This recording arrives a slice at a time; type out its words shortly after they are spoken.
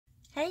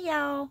Hey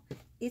y'all,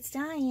 it's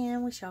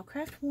Diane with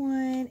Shawcraft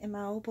One in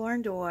my old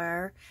barn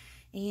door,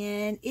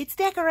 and it's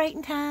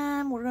decorating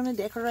time. We're going to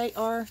decorate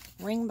our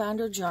ring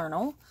binder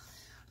journal.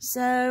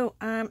 So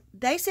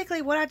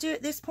basically what I do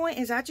at this point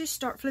is I just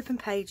start flipping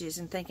pages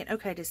and thinking,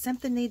 okay, does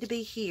something need to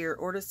be here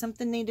or does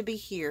something need to be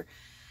here?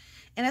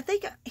 And I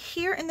think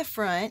here in the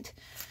front,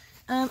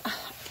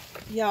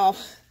 y'all,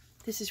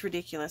 this is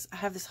ridiculous. I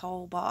have this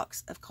whole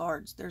box of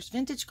cards. There's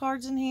vintage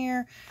cards in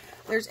here.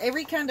 There's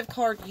every kind of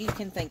card you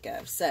can think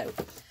of. So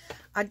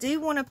I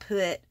do want to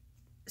put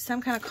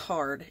some kind of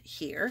card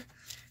here.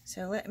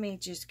 So let me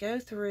just go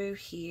through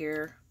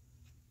here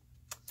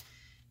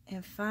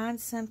and find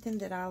something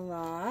that I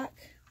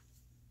like.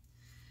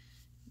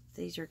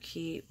 These are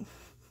cute.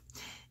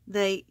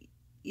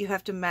 You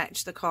have to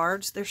match the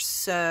cards. They're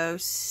so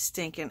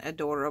stinking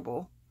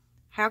adorable.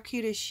 How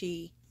cute is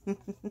she?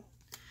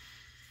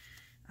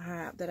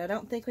 Alright, but I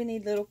don't think we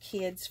need little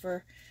kids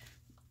for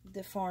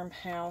the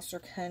farmhouse or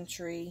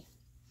country.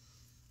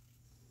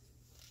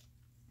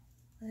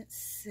 Let's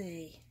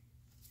see.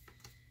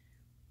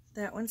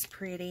 That one's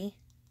pretty.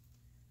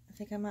 I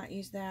think I might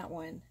use that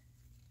one.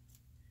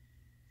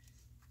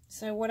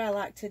 So what I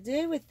like to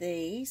do with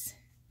these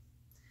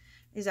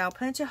is I'll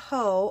punch a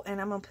hole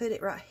and I'm going to put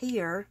it right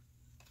here.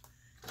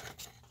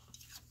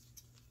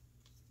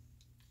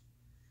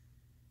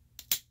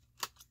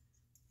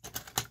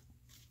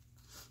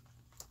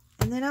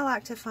 And then I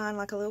like to find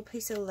like a little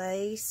piece of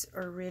lace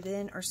or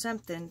ribbon or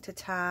something to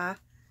tie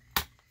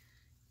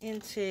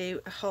into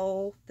a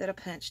hole that I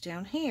punch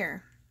down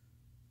here.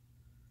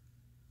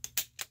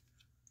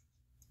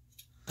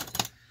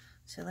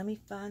 So let me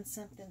find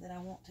something that I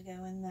want to go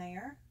in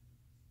there.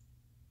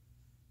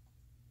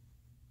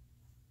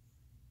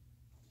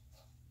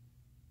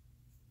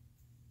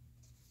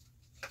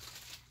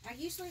 I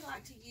usually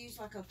like to use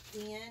like a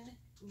thin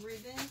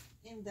ribbon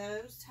in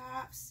those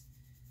types.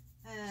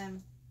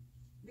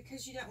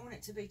 Because you don't want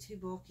it to be too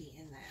bulky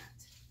in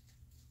that.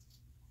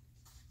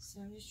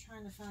 So I'm just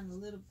trying to find a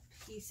little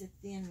piece of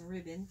thin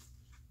ribbon.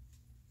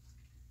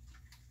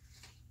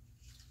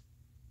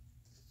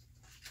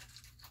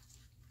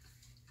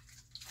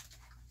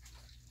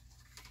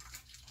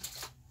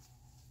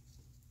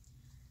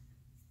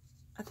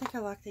 I think I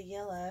like the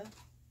yellow.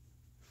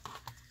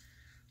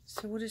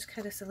 So we'll just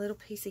cut us a little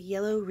piece of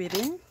yellow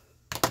ribbon.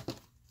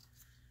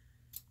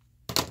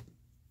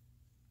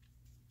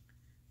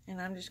 And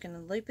I'm just going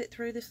to loop it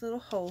through this little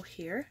hole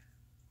here.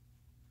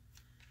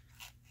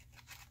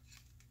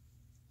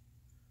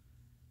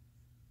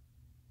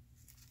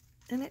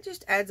 And it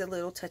just adds a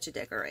little touch of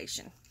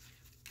decoration.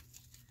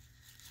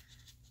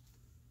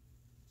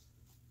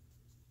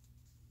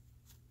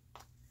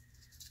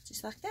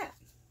 Just like that.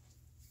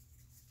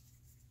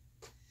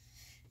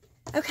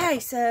 Okay,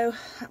 so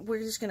we're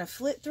just going to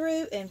flip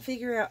through and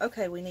figure out,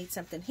 okay, we need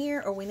something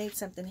here, or we need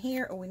something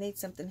here, or we need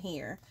something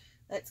here.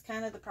 That's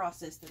kind of the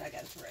process that I go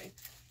through.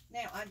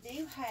 Now, I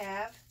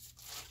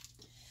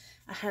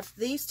have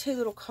these two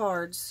little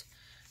cards.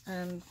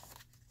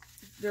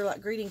 They're like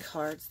greeting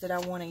cards that I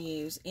want to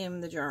use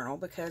in the journal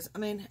because, I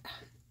mean,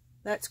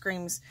 that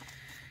screams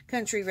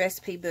country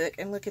recipe book.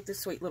 And look at the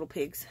sweet little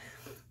pigs.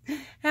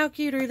 How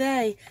cute are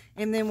they?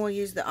 And then we'll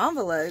use the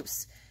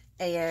envelopes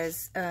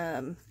as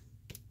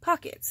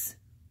pockets.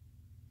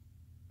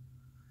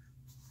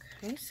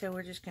 Okay, so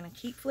we're just going to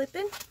keep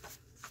flipping.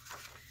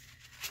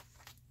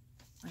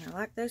 And I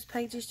like those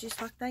pages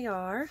just like they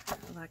are.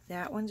 I like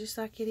that one just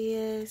like it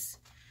is.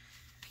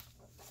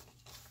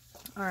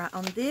 Alright,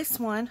 on this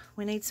one,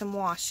 we need some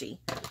washi.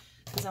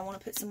 Because I want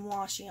to put some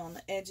washi on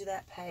the edge of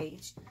that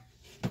page.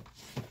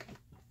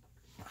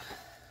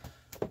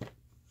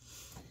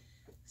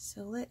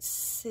 So let's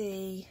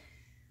see.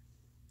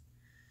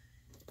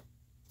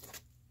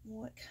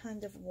 What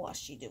kind of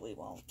washi do we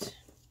want?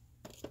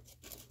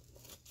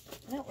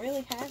 I don't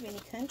really have any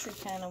country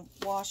kind of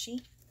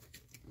washi.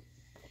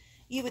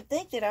 You would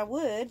think that I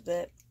would,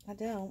 but I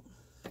don't.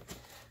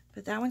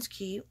 But that one's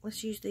cute.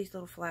 Let's use these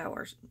little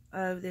flowers.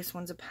 Oh, this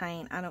one's a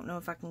pain. I don't know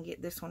if I can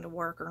get this one to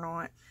work or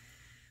not.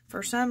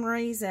 For some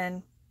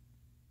reason,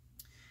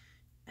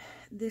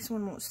 this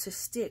one wants to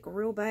stick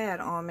real bad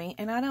on me.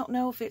 And I don't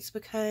know if it's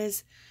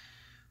because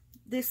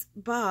this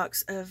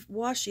box of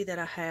washi that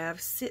I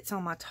have sits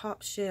on my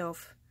top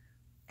shelf.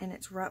 And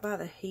it's right by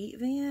the heat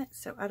vent.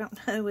 So I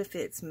don't know if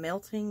it's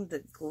melting the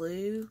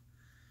glue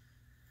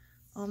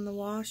on the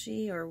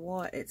washi or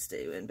what it's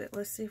doing, but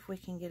let's see if we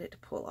can get it to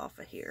pull off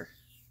of here.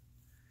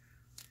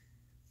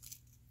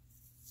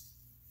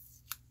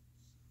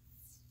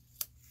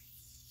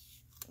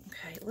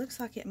 Okay, it looks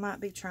like it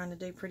might be trying to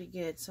do pretty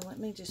good, so let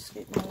me just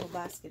scoot my little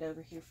basket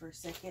over here for a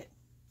second.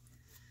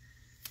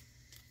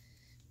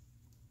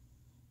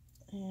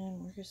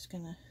 And we're just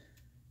gonna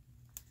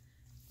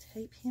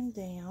tape him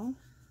down.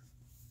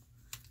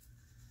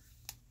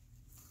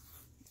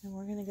 And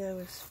we're gonna go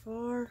as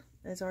far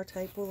as our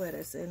tape will let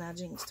us, and I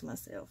jinxed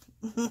myself.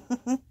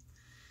 Let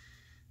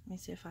me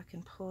see if I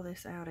can pull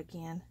this out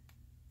again.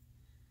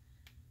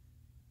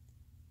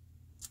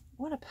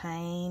 What a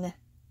pain.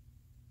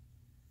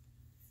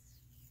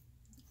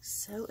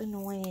 So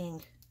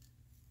annoying.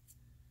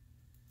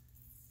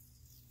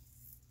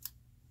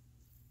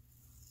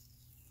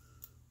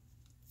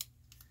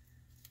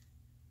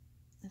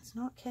 It's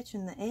not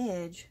catching the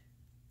edge.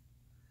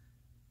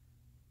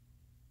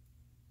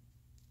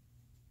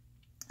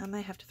 I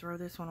may have to throw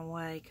this one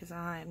away because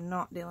I am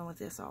not dealing with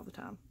this all the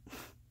time.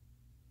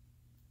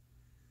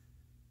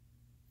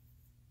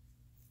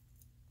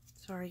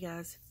 Sorry,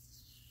 guys.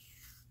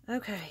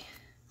 Okay,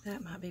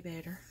 that might be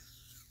better.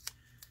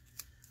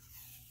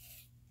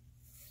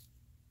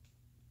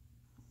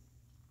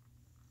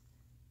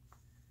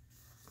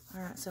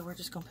 Alright, so we're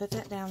just going to put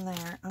that down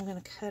there. I'm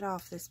going to cut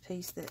off this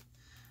piece that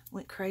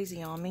went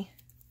crazy on me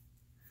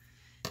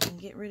and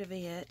get rid of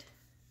it.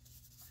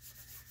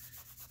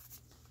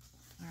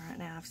 Alright,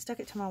 now I've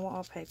stuck it to my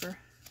wallpaper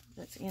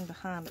that's in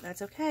behind, but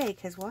that's okay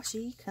because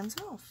washi comes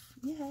off.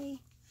 Yay!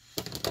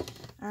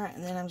 Alright,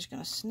 and then I'm just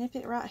going to snip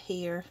it right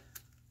here,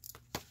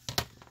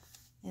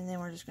 and then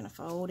we're just going to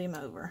fold him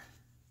over.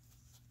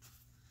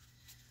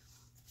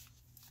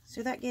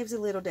 So that gives a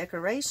little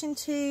decoration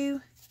to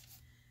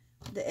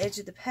the edge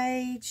of the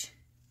page.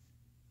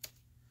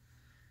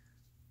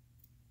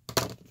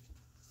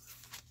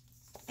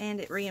 And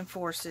it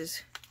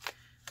reinforces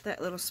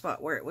that little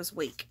spot where it was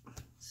weak.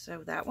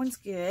 So that one's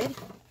good.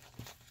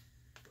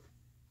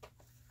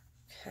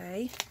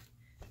 Okay.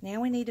 Now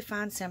we need to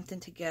find something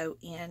to go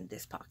in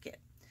this pocket.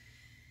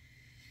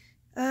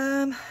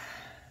 I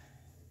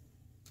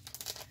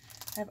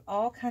have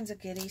all kinds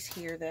of goodies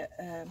here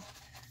that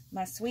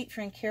my sweet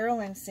friend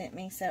Carolyn sent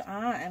me, so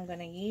I am going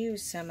to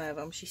use some of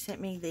them. She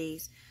sent me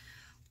these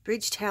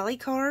bridge tally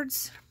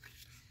cards,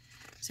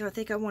 so I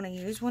think I want to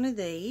use one of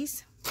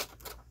these,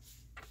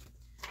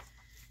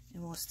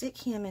 and we'll stick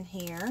him in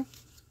here.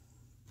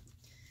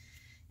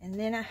 And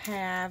then I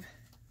have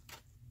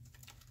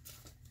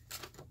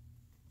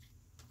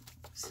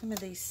some of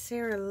these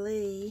Sandra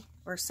Lee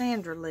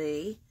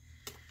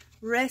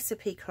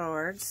recipe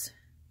cards.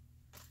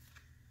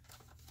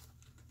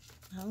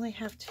 I only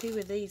have 2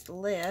 of these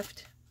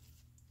left,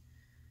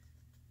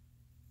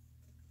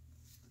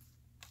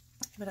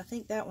 but I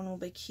think that one will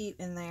be cute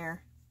in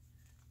there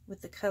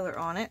with the color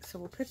on it, so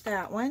we'll put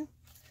that one.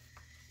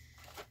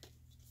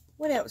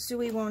 What else do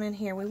we want in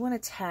here? We want a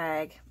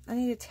tag. I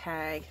need a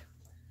tag.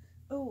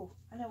 Oh,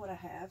 I know what I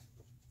have.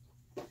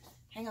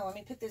 Hang on, let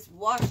me put this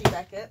washi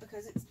back up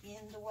because it's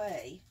in the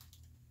way.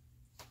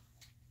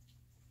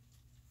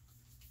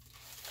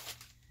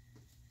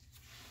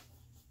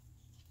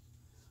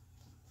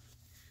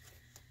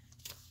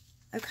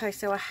 Okay,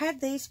 so I had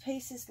these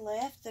pieces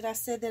left that I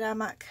said that I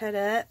might cut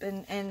up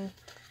and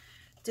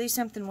do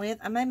something with.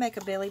 I may make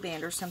a belly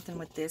band or something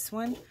with this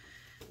one,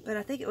 but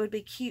I think it would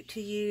be cute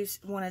to use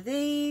one of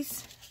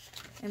these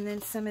and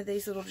then some of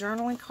these little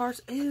journaling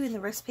cards. Ooh, and the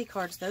recipe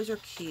cards, those are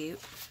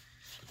cute.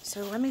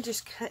 So let me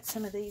just cut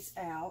some of these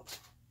out.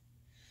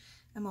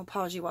 I'm going to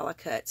pause you while I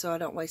cut so I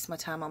don't waste my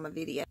time on my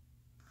video.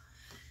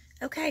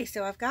 Okay,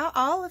 so I've got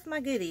all of my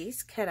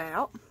goodies cut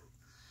out.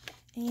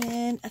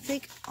 And I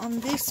think on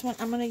this one,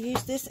 I'm going to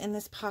use this in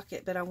this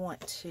pocket, but I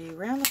want to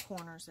round the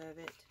corners of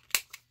it.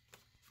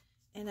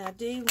 And I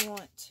do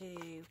want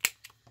to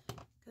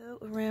go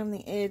around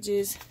the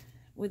edges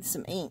with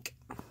some ink.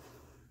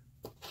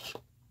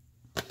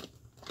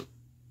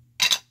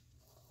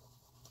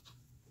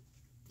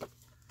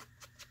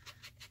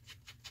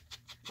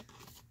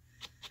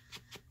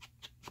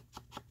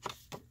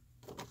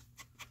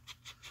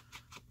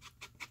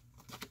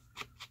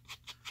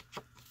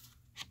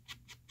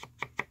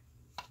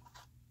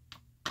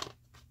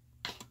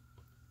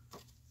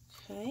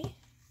 Okay,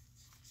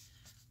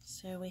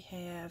 so we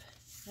have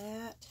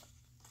that,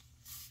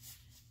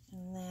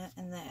 and that,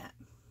 and that.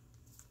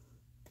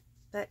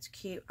 That's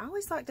cute. I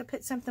always like to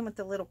put something with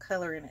a little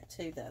color in it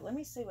too, though. Let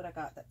me see what I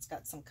got that's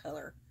got some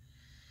color.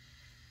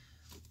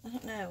 I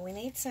don't know. We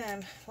need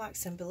some, like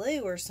some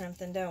blue or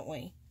something, don't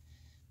we?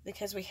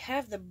 Because we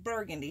have the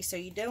burgundy, so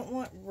you don't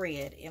want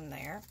red in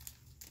there.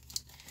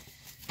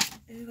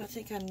 Ooh, I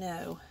think I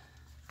know.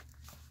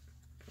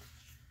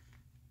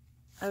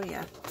 Oh,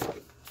 yeah.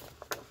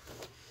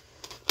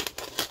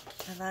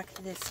 I like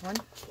this one.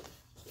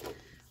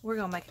 We're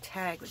going to make a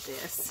tag with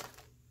this.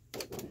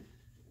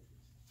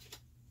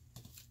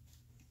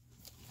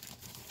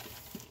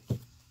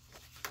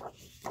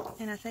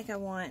 And I think I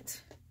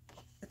want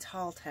a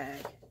tall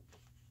tag.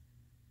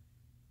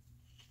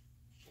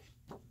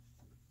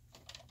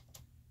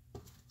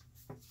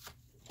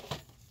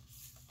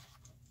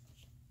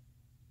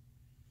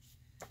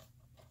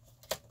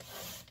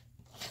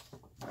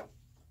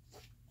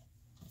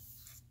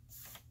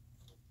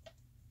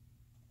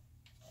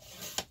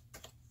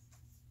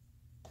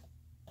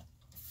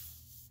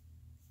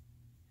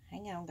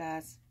 Hang on,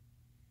 guys.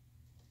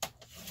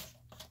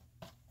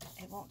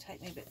 It won't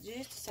take me but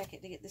just a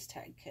second to get this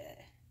tag cut.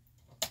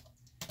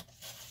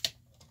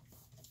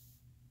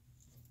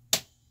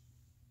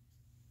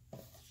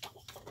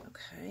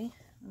 Okay,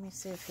 let me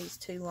see if he's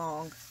too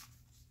long.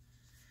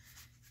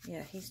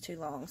 Yeah, he's too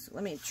long. So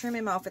let me trim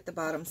him off at the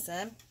bottom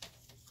some.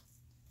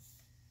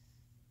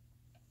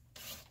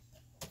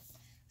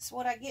 That's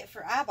what I get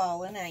for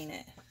eyeballing, ain't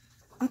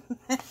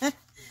it?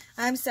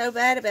 I'm so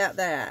bad about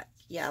that.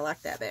 Yeah, I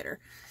like that better.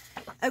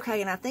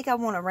 Okay, and I think I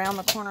want to round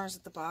the corners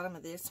at the bottom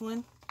of this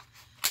one.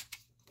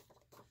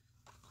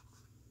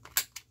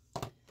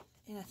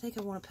 And I think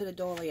I want to put a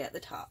doily at the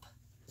top.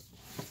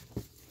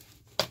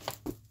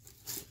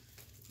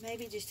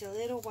 Maybe just a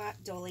little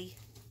white doily.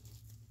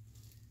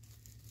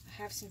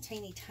 I have some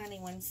teeny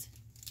tiny ones.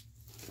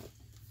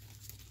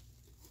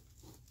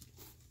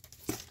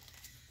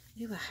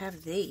 Ooh, I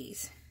have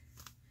these.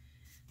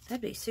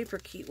 That'd be super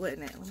cute,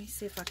 wouldn't it? Let me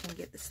see if I can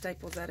get the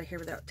staples out of here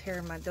without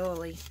tearing my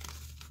doily.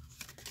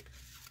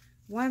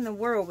 Why in the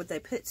world would they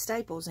put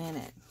staples in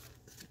it?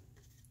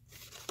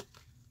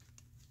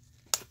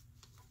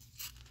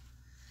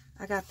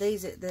 I got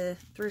these at the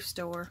thrift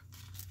store,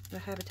 the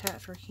Habitat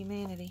for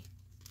Humanity.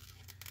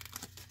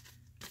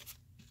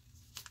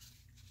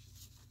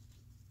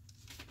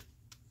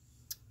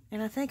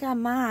 And I think I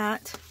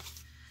might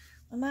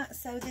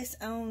sew this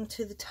on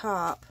to the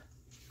top.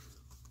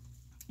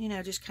 You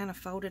know, just kind of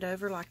fold it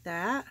over like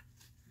that.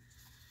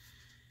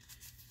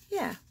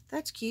 Yeah,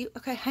 that's cute.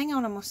 Okay, hang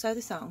on, I'm going to sew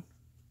this on.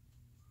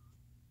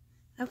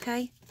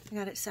 Okay, I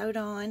got it sewed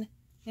on.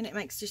 And it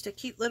makes just a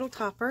cute little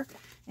topper.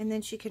 And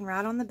then she can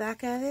write on the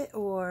back of it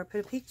or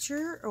put a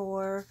picture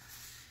or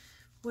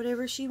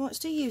whatever she wants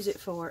to use it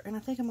for. And I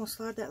think I'm going to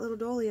slide that little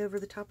doily over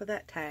the top of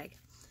that tag.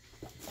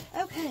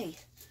 Okay,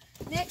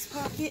 next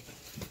pocket.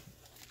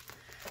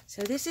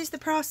 So this is the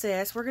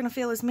process. We're going to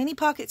fill as many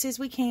pockets as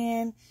we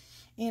can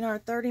in our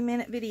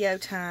 30-minute video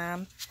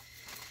time.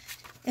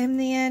 And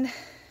then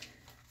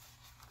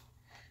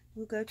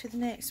we'll go to the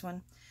next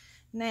one.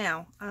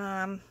 Now,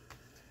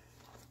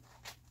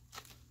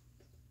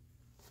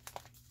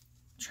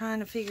 trying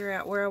to figure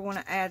out where I want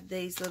to add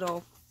these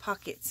little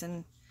pockets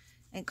and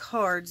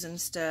cards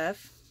and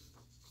stuff.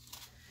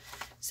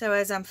 So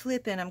as I'm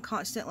flipping, I'm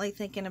constantly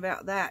thinking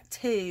about that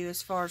too,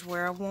 as far as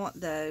where I want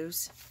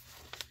those.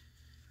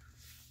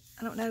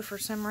 I don't know, for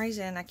some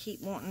reason I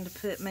keep wanting to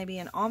put maybe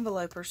an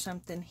envelope or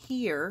something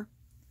here.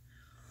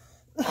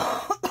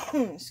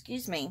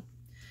 Excuse me.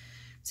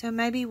 So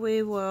maybe we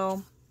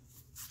don't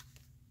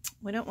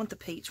want the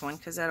peach one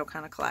because that'll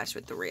kind of clash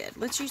with the red.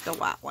 Let's use the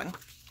white one.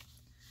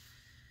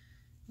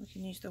 We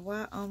can use the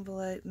white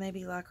envelope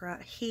maybe like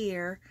right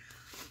here.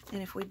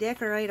 And if we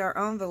decorate our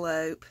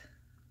envelope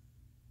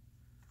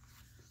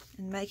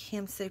and make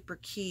him super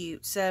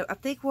cute. So I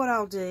think what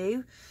I'll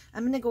do,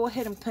 I'm going to go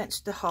ahead and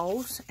punch the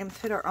holes and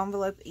put our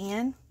envelope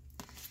in.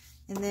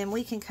 And then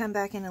we can come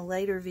back in a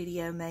later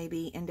video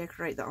maybe and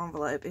decorate the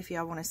envelope if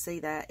y'all want to see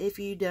that. If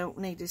you don't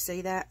need to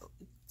see that,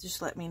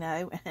 just let me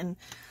know and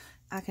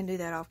I can do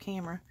that off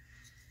camera.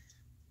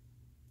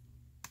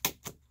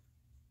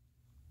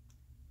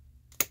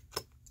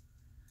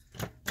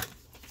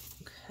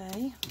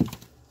 Okay.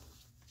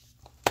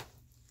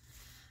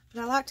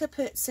 But I like to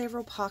put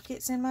several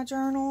pockets in my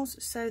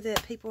journals so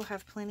that people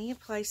have plenty of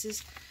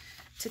places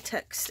to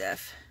tuck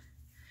stuff.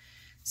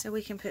 So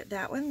we can put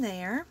that one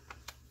there.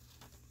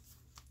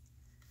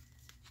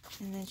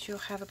 And then she'll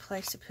have a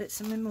place to put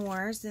some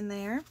memoirs in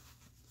there.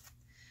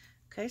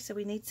 Okay, so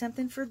we need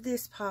something for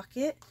this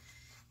pocket.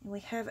 And we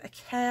have a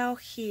cow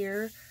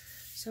here.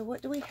 So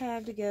what do we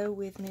have to go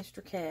with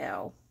Mr.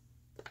 Cow?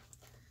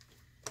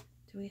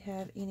 Do we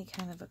have any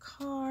kind of a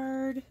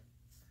card?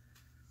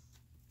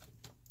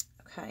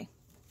 Okay.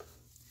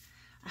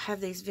 I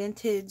have these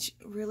vintage,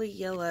 really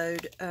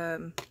yellowed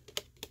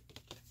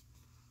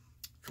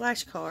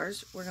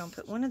flashcards. We're going to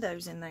put one of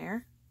those in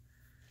there.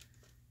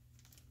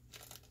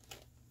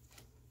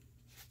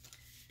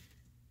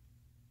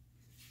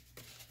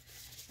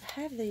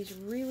 I have these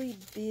really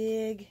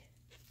big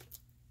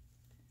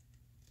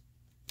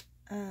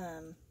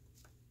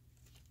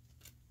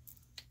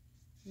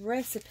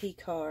recipe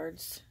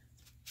cards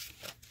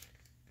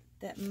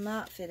that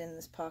might fit in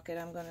this pocket.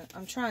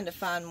 I'm trying to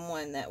find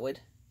one that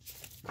would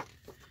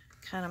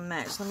kind of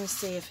match. Let me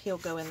see if he'll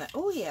go in that.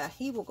 Oh yeah,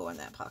 he will go in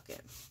that pocket.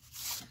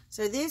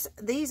 So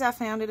these I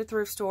found at a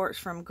thrift store. It's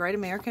from Great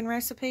American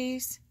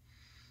Recipes.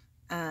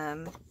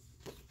 And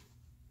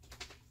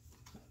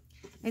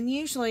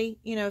usually,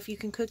 you know, if you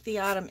can cook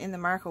the item in the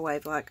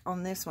microwave, like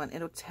on this one,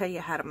 it'll tell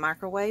you how to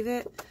microwave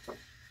it.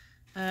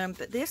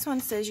 But this one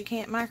says you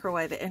can't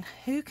microwave it. And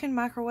who can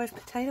microwave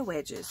potato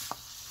wedges?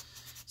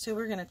 So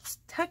we're going to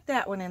tuck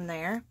that one in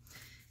there.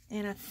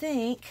 And I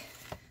think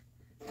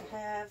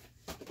I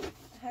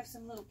have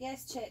some little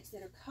gas checks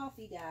that are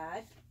coffee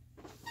dyed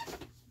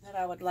that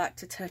I would like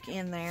to tuck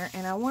in there.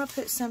 And I want to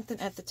put something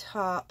at the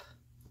top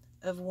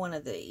of one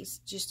of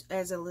these, just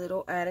as a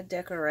little added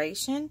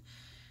decoration.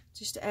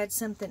 Just to add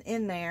something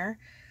in there.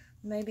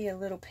 Maybe a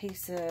little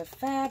piece of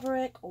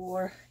fabric,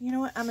 or, you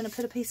know what, I'm going to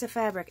put a piece of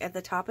fabric at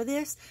the top of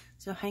this.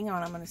 So hang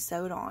on, I'm going to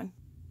sew it on.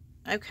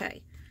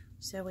 Okay,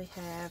 so we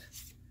have,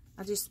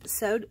 I just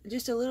sewed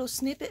just a little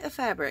snippet of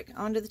fabric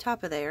onto the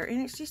top of there.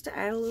 And it's just to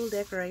add a little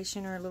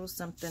decoration or a little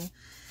something,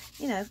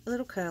 you know, a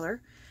little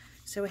color.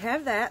 So we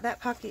have that.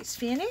 That pocket's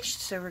finished.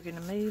 So we're going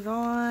to move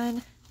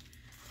on.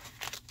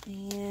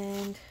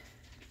 And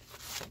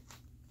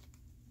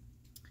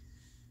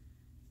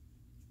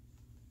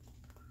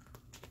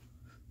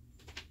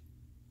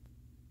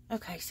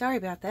okay, sorry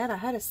about that. I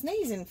had a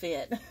sneezing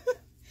fit.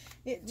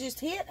 It just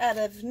hit out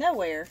of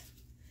nowhere.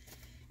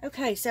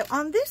 Okay, so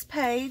on this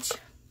page,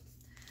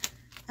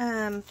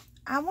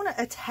 I want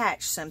to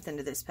attach something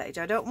to this page.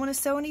 I don't want to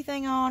sew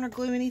anything on or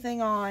glue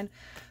anything on,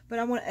 but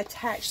I want to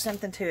attach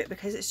something to it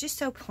because it's just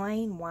so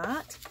plain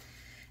white.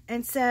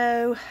 And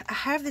so I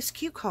have this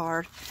cue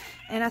card,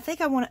 and I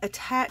think I want to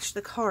attach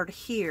the card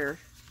here.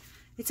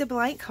 It's a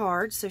blank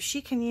card, so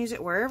she can use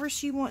it wherever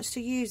she wants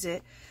to use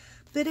it,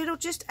 but it'll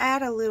just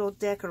add a little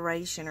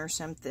decoration or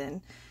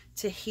something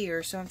to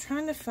here. So I'm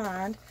trying to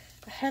find,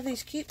 I have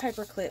these cute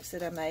paper clips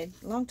that I made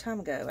a long time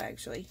ago,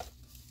 actually.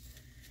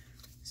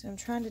 So I'm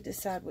trying to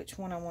decide which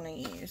one I want to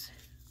use.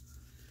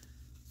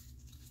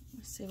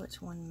 Let's see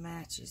which one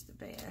matches the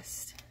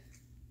best.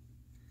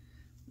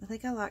 I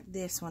think I like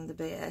this one the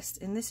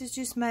best. And this is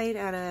just made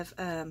out of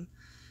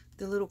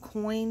the little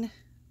coin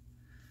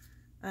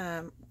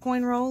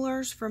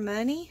rollers for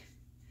money.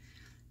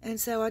 And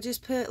so I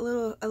just put a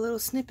little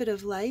snippet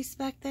of lace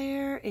back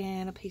there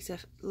and a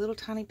little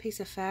tiny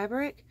piece of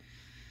fabric.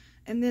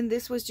 And then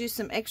this was just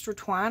some extra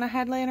twine I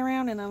had laying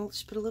around, and I'll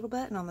just put a little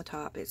button on the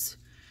top. It's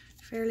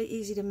fairly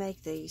easy to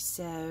make these.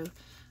 So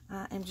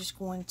I am just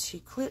going to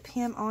clip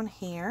him on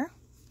here.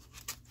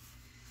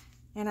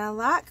 And I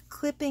like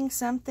clipping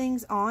some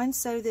things on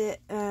so that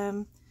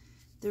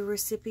the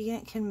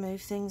recipient can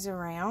move things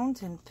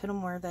around and put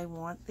them where they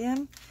want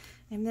them.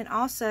 And then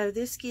also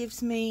this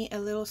gives me a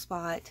little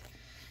spot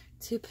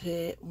to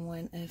put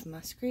one of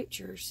my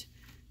scriptures.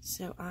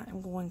 So I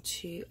am going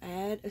to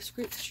add a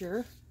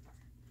scripture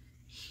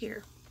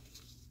here.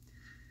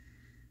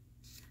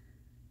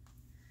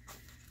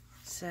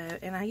 So,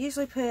 and I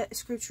usually put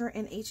scripture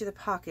in each of the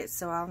pockets,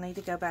 so I'll need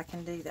to go back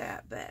and do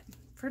that. But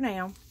for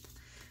now,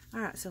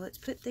 alright, so let's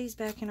put these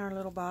back in our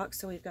little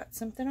box. So we've got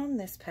something on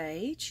this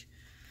page.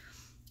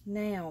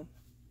 Now,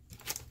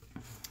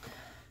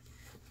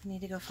 I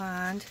need to go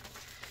find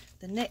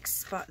the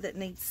next spot that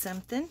needs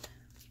something.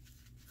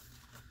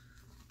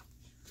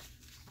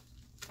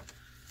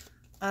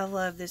 I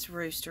love this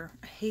rooster.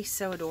 He's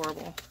so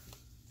adorable.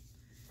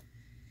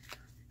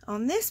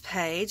 On this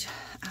page,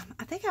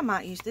 I think I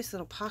might use this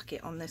little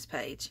pocket on this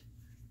page.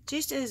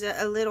 Just as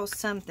a little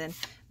something.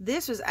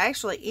 This was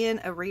actually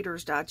in a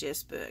Reader's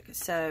Digest book.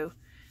 So,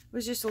 it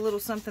was just a little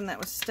something that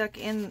was stuck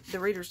in the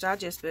Reader's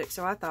Digest book.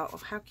 So, I thought, oh,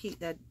 how cute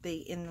that'd be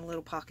in the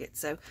little pocket.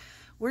 So,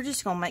 we're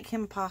just going to make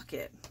him a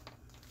pocket.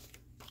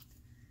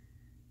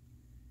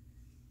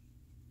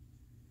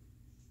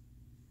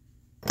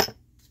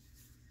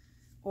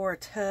 Or a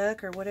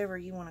tuck, or whatever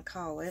you want to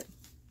call it.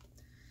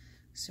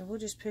 So, we'll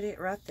just put it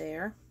right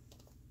there.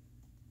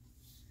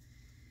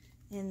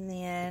 And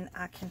then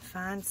I can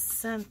find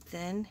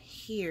something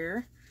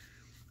here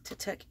to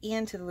tuck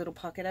into the little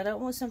pocket. I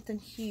don't want something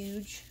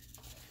huge.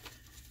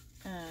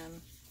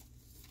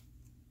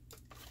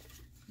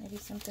 Maybe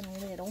something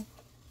little.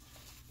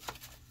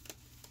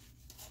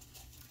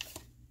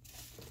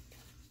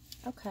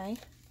 Okay.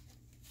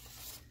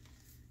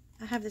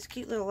 I have this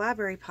cute little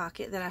library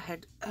pocket that I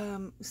had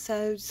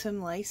sewed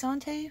some lace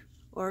onto.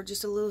 Or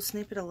just a little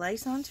snippet of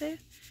lace onto.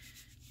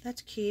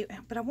 That's cute.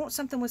 But I want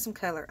something with some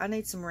color. I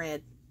need some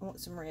red. I want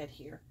some red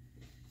here.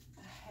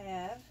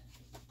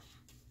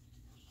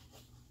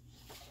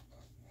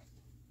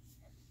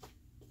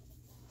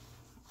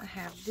 I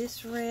have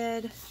this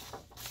red.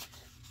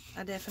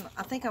 I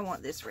think I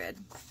want this red.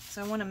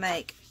 So I want to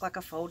make like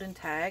a folding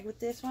tag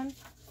with this one.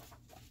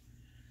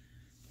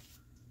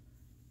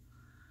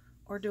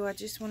 Or do I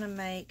just want to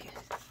make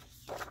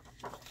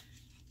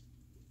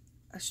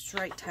a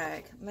straight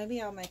tag? Maybe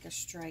I'll make a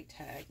straight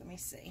tag. Let me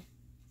see.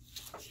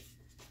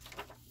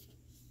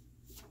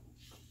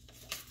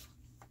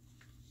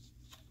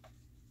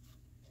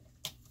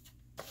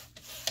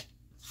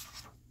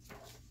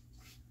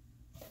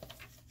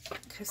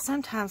 Because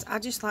sometimes I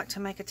just like to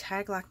make a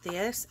tag like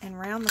this and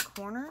round the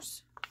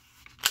corners.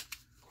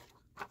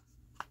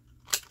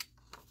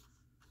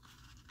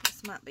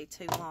 This might be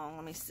too long.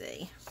 Let me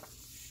see.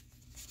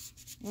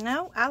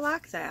 No, I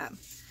like that.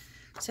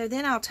 So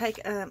then I'll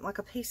take like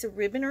a piece of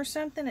ribbon or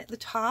something at the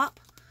top,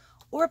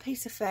 or a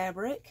piece of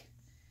fabric.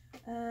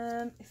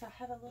 If I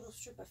have a little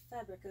strip of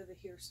fabric over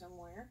here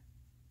somewhere.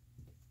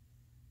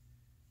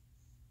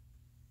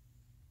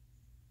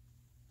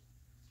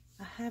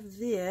 I have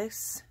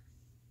this.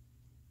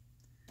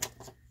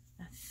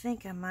 I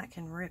think I might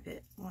can rip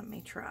it. Let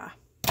me try.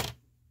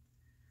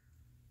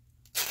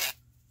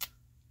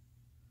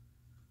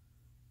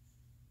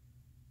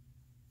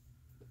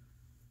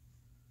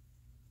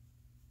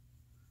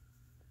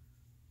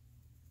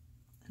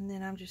 And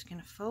then I'm just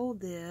going to fold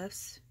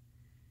this.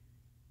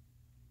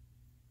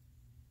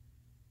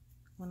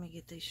 Let me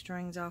get these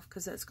strings off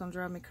because that's going to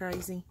drive me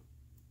crazy.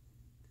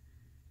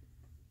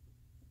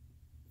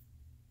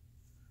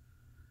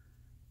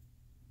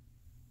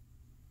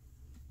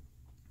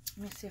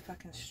 Let me see if I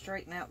can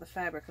straighten out the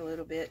fabric a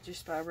little bit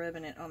just by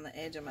rubbing it on the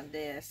edge of my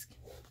desk.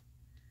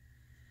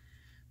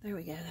 There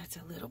we go. That's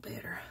a little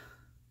better.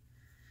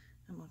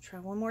 I'm going to try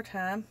one more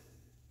time.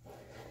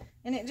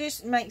 And it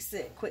just makes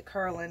it quit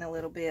curling a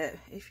little bit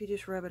if you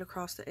just rub it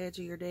across the edge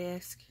of your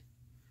desk.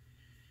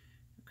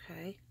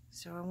 Okay,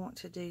 so I want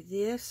to do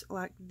this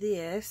like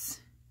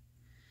this.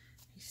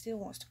 He still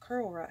wants to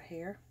curl right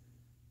here.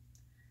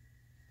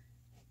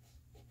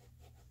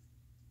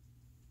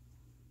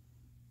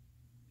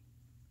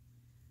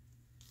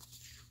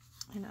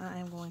 And I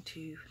am going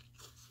to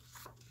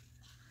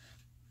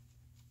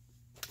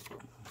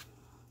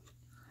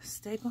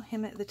staple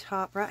him at the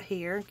top right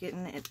here,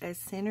 getting it as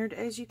centered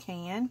as you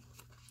can.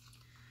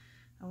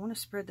 I want to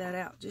spread that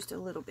out just a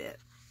little bit.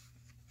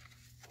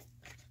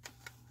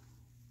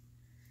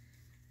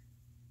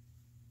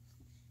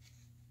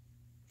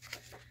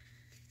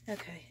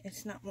 Okay,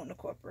 it's not wanting to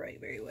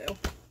cooperate very well.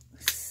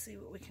 Let's see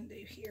what we can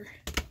do here.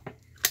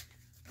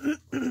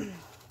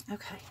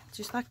 Okay,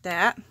 just like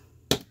that.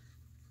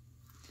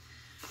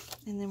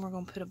 And then we're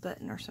going to put a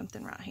button or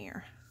something right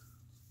here.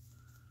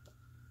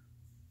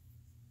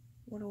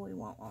 What do we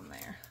want on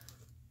there?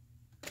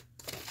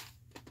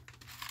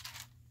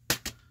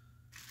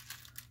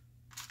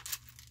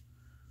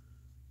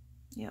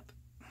 Yep.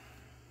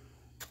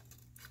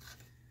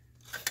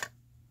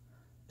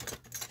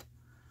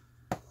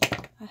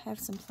 I have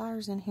some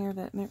pliers in here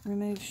that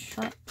remove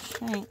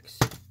shanks.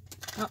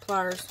 Not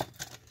pliers.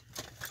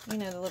 You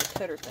know, the little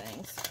cutter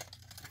things.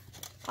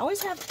 I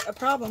always have a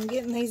problem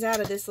getting these out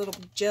of this little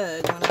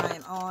jug when I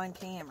am on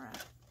camera.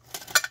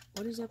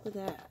 What is up with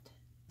that?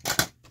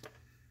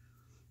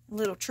 A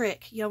little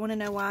trick. Y'all want to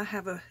know why I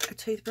have a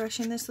toothbrush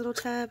in this little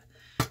tub?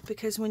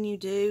 Because when you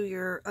do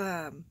your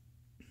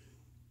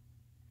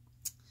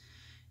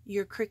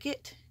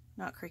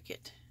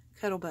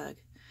Cuttlebug,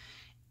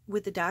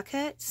 with the die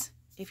cuts,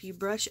 if you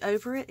brush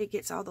over it, it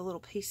gets all the little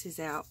pieces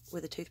out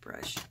with a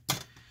toothbrush.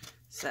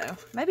 So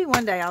maybe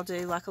one day I'll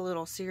do like a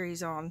little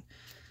series on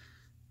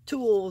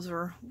tools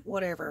or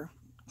whatever.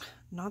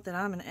 Not that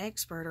I'm an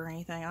expert or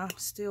anything. I've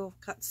still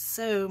got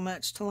so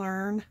much to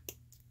learn.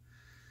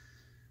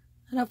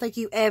 I don't think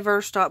you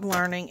ever stop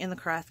learning in the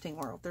crafting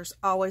world. There's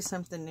always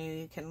something new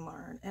you can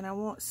learn. And I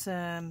want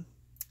something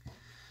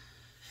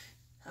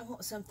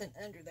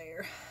under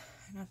there.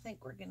 And I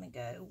think we're going to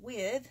go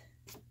with,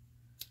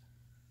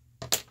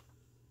 I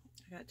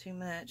got too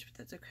much, but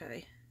that's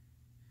okay.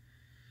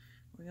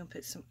 We're going to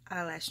put some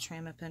eyelash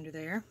trim up under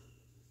there.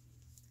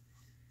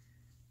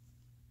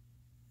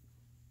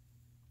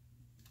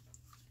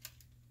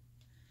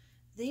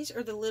 These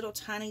are the little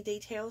tiny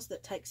details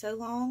that take so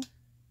long,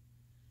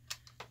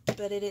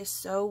 but it is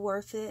so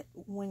worth it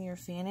when you're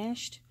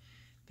finished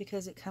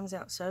because it comes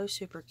out so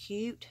super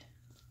cute.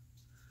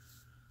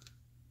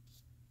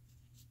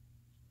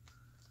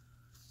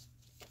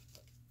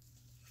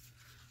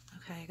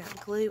 Okay, I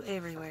got glue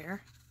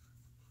everywhere,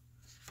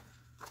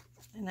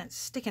 and that's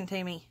sticking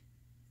to me.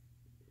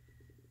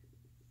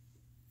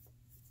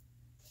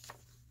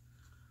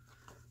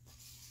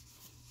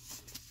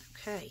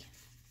 Okay.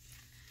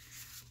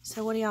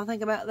 So what do y'all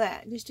think about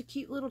that? Just a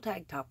cute little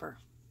tag topper.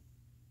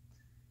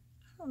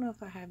 I don't know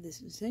if I have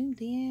this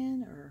zoomed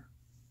in or...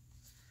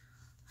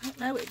 I don't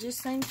know. It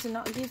just seems to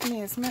not give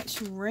me as much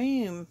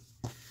room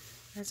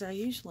as I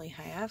usually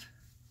have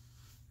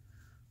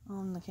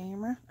on the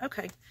camera.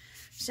 Okay.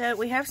 So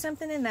we have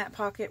something in that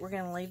pocket. We're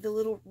going to leave the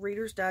little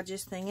Reader's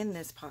Digest thing in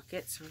this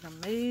pocket. So we're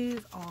going to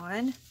move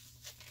on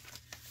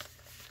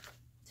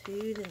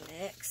to the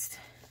next.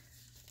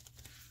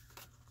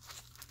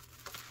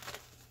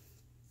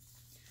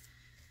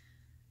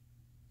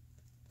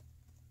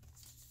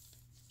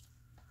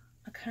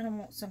 I kind of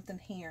want something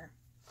here.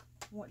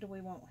 What do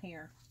we want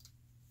here?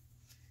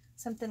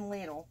 Something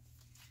little.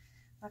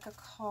 Like a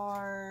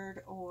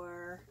card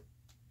or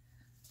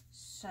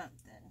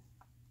something.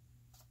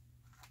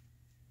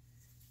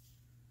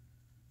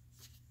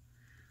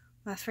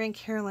 My friend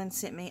Carolyn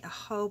sent me a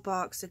whole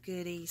box of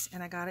goodies,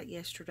 and I got it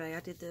yesterday. I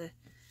did the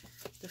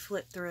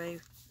flip through.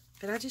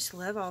 But I just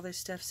love all this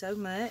stuff so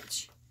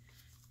much.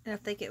 And I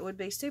think it would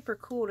be super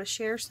cool to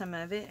share some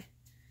of it.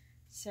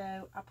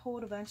 So I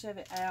pulled a bunch of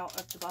it out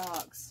of the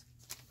box.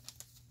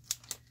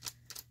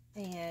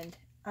 And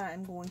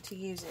I'm going to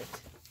use it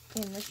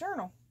in the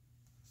journal.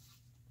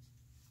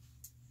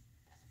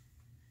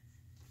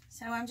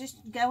 So I'm just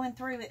going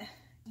through it.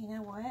 You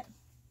know what?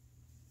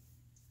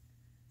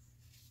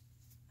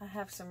 I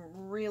have some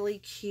really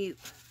cute,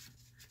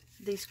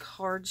 these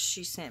cards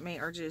she sent me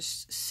are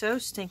just so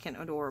stinking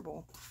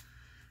adorable.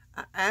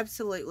 I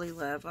absolutely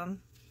love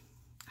them.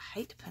 I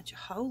hate to punch a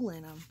hole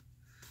in them.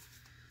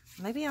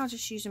 Maybe I'll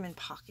just use them in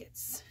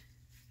pockets.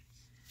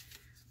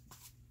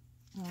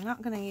 I'm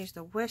not going to use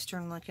the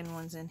Western looking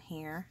ones in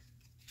here,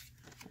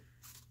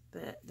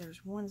 but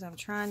there's ones I'm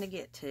trying to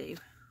get to.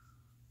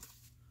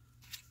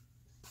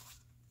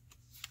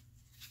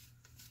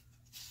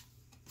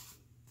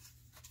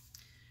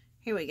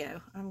 Here we go.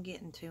 I'm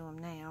getting to them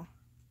now.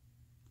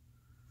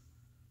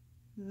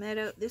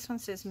 Meadow. This one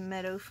says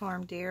Meadow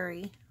Farm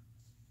Dairy.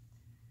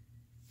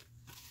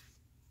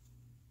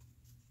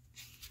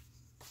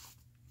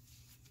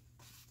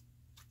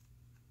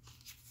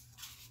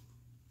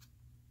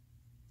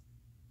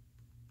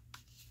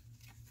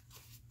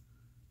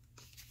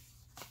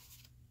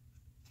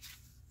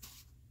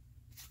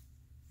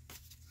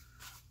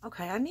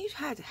 Okay, I knew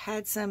I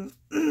had some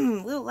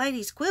little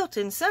ladies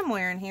quilting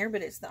somewhere in here,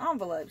 but it's the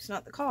envelopes,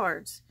 not the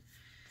cards.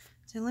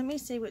 So let me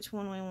see which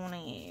one we want to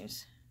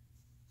use.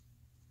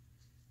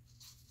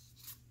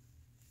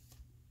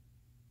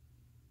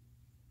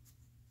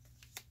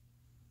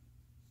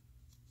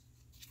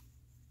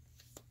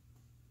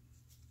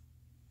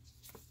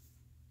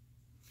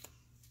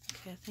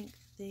 I think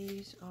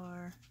these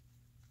are...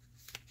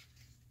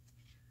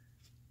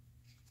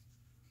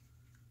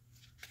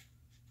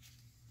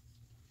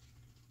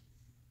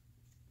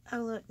 Oh,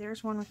 look,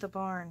 there's one with the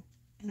barn,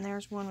 and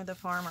there's one with the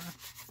farmer.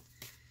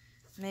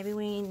 Maybe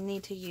we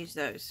need to use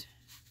those.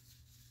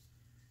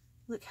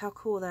 Look how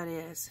cool that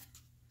is.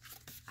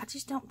 I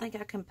just don't think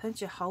I can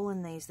punch a hole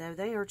in these, though.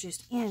 They are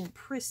just in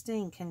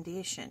pristine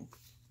condition.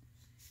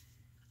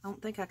 I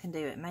don't think I can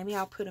do it. Maybe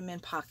I'll put them in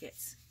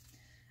pockets.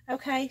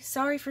 Okay,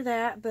 sorry for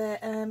that,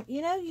 but,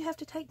 you know, you have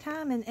to take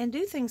time and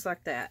do things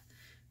like that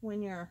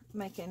when you're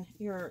making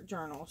your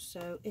journals.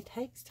 So it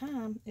takes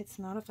time. It's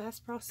not a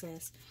fast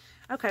process.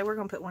 Okay, we're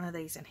going to put one of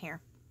these in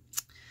here.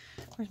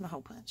 Where's my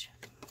hole punch?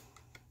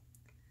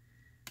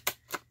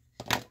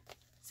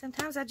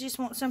 Sometimes I just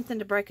want something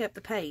to break up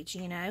the page,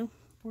 you know.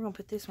 We're going to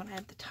put this one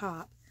at the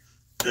top.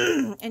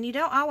 And you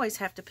don't always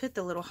have to put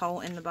the little hole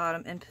in the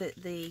bottom and put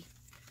the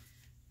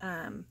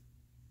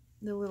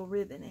little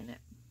ribbon in it.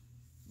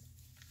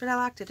 But I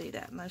like to do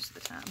that most of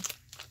the time.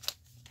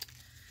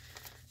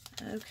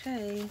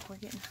 Okay, we're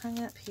getting hung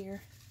up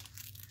here.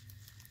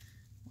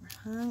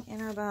 We're hung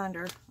in our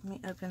binder. Let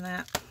me open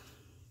that.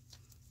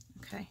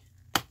 Okay.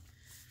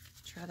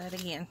 Try that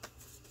again.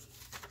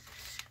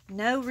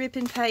 No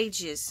ripping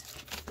pages.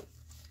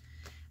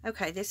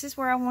 Okay, this is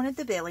where I wanted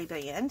the belly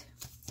band.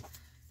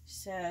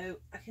 So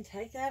I can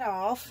take that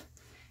off.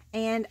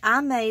 And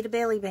I made a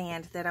belly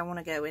band that I want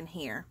to go in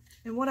here.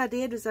 And what I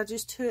did was I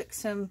just took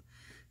some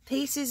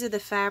pieces of the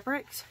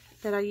fabrics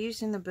that I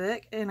used in the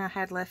book and I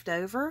had left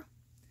over.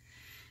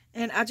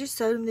 And I just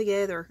sewed them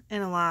together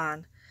in a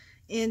line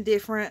in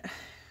different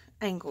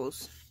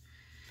angles.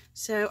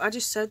 So I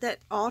just sewed that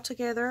all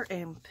together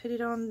and put it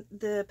on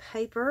the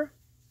paper.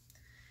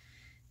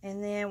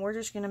 And then we're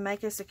just going to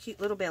make us a cute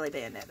little belly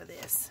band out of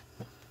this.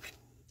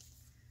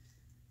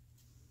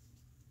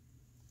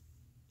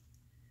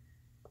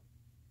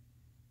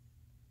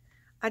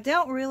 I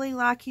don't really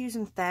like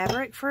using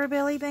fabric for a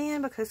belly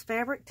band because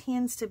fabric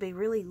tends to be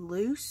really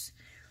loose.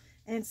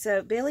 And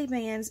so belly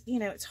bands, you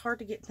know, it's hard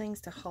to get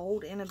things to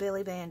hold in a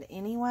belly band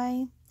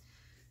anyway.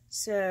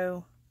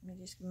 So let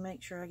me just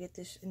make sure I get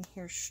this in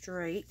here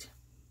straight.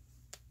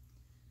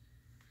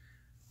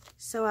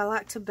 So I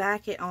like to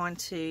back it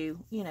onto,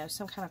 you know,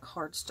 some kind of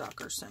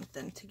cardstock or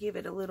something to give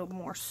it a little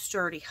more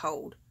sturdy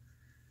hold.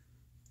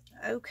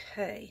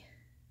 Okay.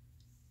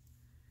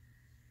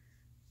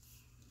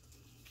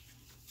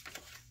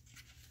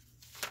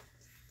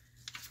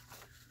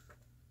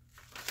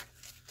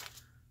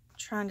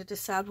 Trying to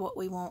decide what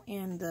we want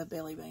in the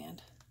belly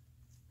band.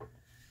 Let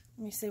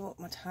me see what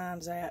my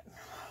time's at.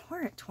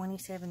 We're at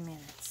 27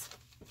 minutes.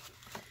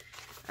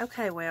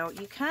 Okay, well,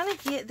 you kind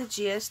of get the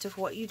gist of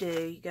what you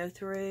do. You go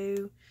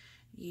through,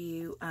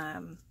 you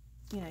know,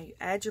 you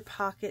add your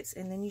pockets,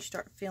 and then you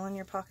start filling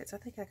your pockets. I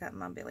think I got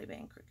my belly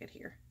band crooked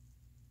here.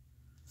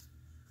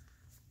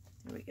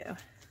 There we go.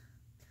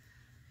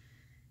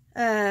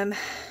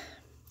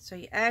 So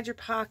you add your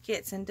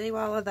pockets and do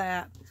all of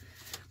that.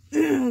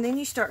 Then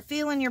you start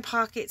filling your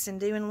pockets and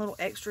doing little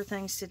extra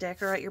things to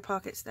decorate your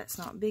pockets. That's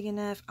not big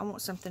enough. I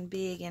want something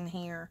big in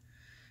here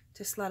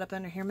to slide up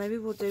under here. Maybe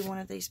we'll do one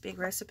of these big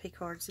recipe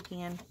cards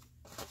again.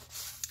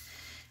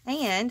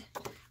 And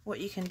what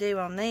you can do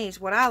on these,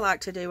 what I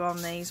like to do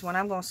on these when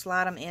I'm going to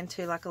slide them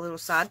into like a little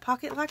side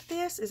pocket like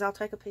this, is I'll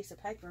take a piece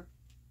of paper.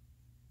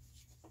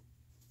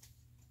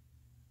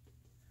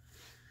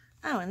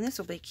 Oh, and this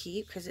will be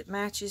cute because it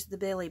matches the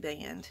belly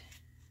band.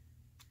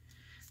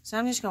 So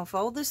I'm just going to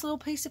fold this little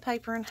piece of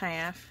paper in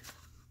half,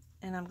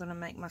 and I'm going to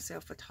make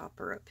myself a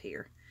topper up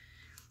here.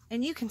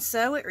 And you can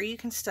sew it or you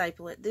can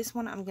staple it. This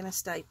one I'm going to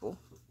staple.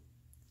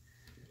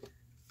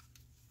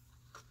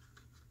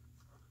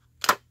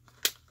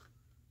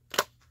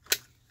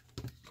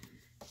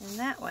 And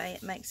that way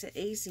it makes it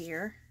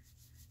easier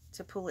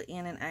to pull it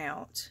in and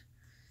out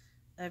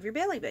of your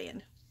belly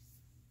band.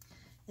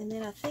 And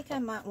then I think I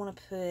might want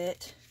to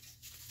put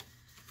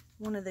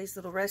one of these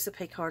little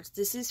recipe cards.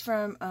 This is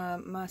from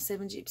my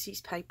Seven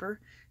Gypsies paper.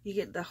 You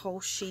get the whole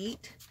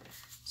sheet.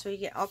 So you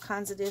get all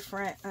kinds of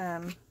different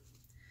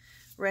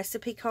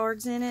recipe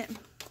cards in it.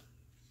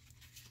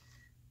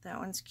 That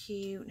one's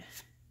cute.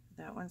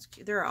 That one's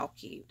cute. They're all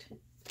cute.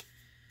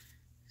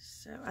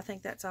 So I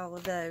think that's all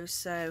of those.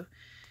 So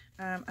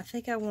I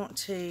think I want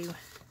to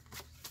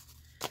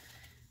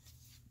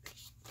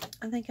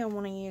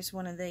use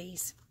one of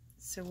these.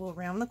 So we'll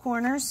round the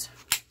corners.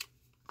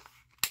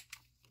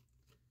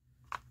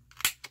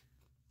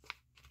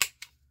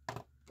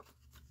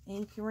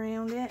 Ink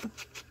around it.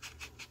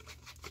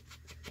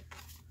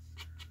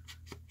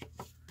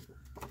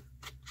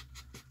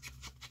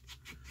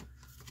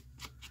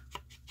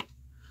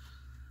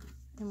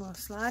 And we'll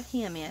slide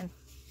him in.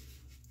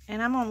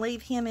 And I'm going to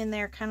leave him in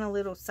there kind of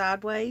little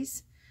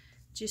sideways,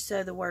 just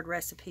so the word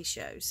recipe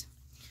shows.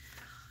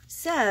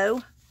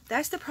 So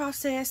that's the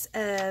process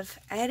of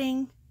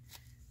adding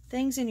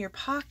things in your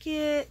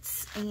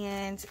pockets.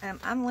 And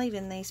I'm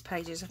leaving these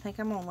pages. I think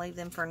I'm going to leave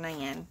them for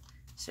Nan,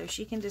 so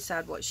she can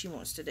decide what she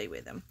wants to do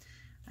with them.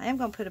 I am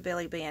going to put a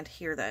belly band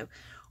here though.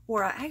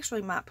 Or I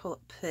actually might put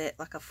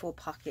like a full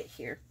pocket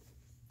here.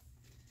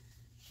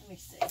 Let me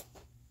see.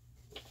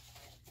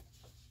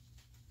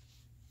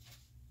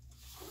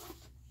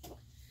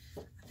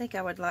 I think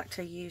I would like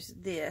to use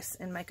this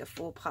and make a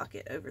full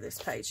pocket over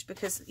this page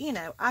because, you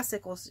know,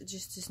 icicles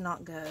just does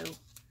not go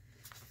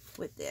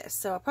with this.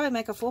 So I'll probably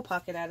make a full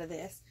pocket out of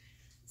this.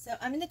 So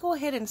I'm going to go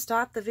ahead and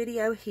stop the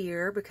video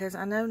here because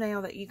I know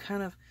now that you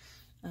kind of,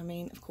 I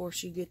mean, of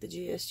course you get the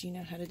gist, you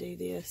know how to do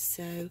this.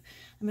 So I'm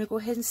going to go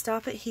ahead and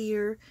stop it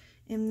here.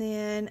 And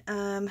then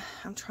I'm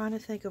trying to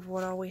think of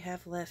what all we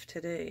have left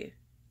to do.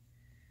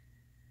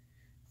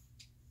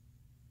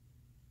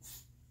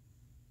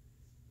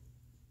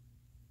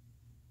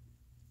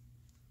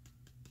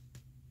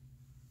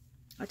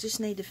 I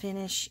just need to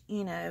finish,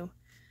 you know,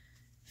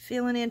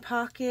 filling in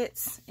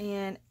pockets.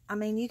 And I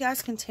mean, you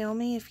guys can tell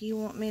me if you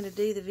want me to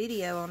do the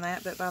video on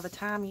that, but by the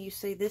time you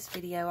see this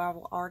video, I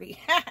will already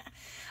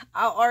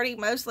I'll already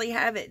mostly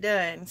have it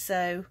done.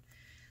 So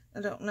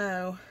I don't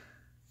know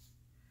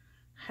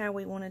how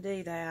we want to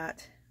do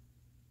that.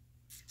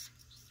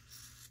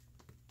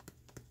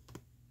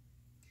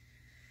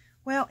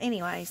 Well,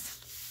 anyways,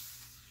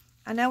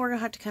 I know we're gonna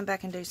have to come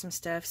back and do some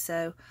stuff,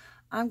 so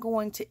I'm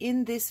going to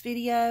end this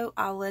video.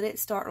 I'll let it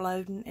start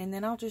loading, and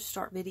then I'll just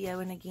start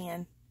videoing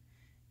again.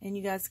 And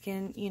you guys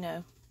can, you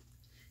know,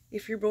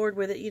 if you're bored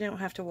with it, you don't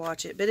have to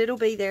watch it. But it'll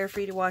be there for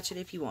you to watch it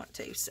if you want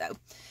to. So,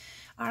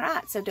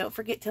 alright. So, don't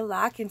forget to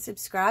like and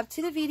subscribe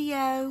to the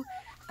video.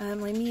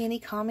 Leave me any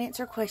comments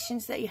or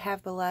questions that you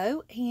have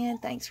below. And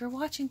thanks for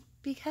watching.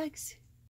 Big hugs.